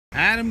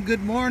Adam.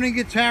 Good morning.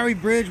 It's Harry,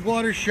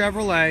 Bridgewater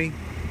Chevrolet.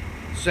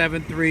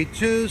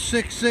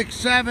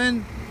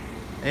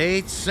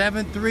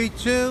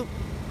 732-667-8732.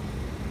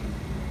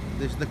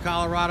 This is the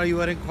Colorado you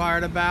had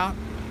inquired about.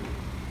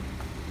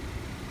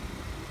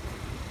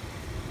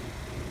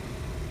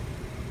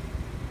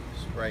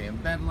 Spray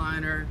and bed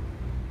liner.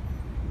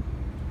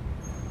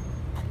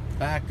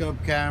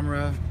 Backup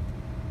camera.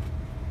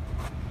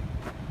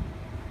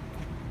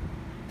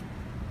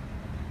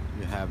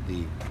 You have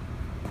the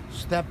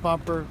step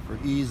bumper for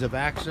ease of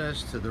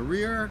access to the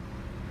rear.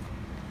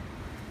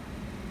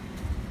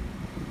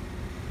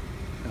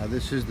 Now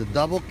this is the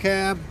double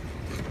cab.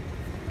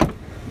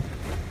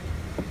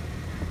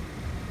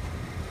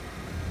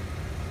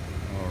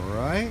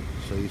 Alright,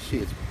 so you see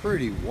it's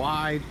pretty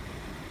wide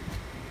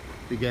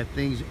to get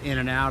things in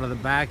and out of the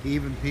back,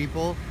 even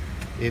people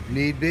if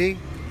need be.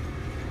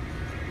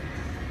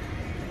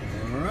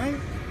 Alright.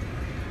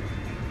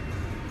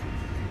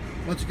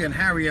 Once again,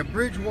 Harry at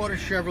Bridgewater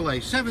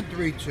Chevrolet,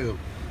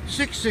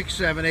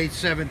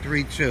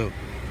 732-667-8732.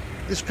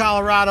 This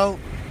Colorado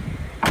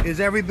is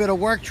every bit a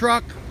work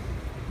truck,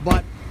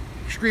 but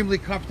extremely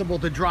comfortable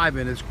to drive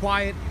in. It's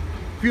quiet,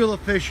 fuel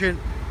efficient,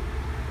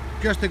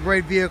 just a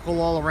great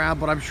vehicle all around,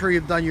 but I'm sure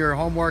you've done your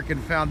homework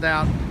and found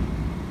out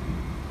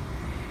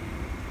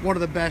one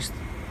of the best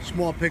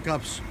small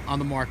pickups on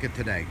the market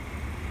today.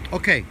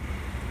 Okay,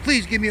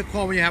 please give me a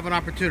call when you have an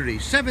opportunity.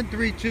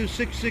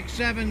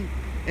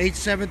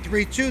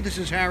 732-667-8732. This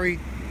is Harry,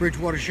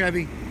 Bridgewater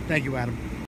Chevy. Thank you, Adam.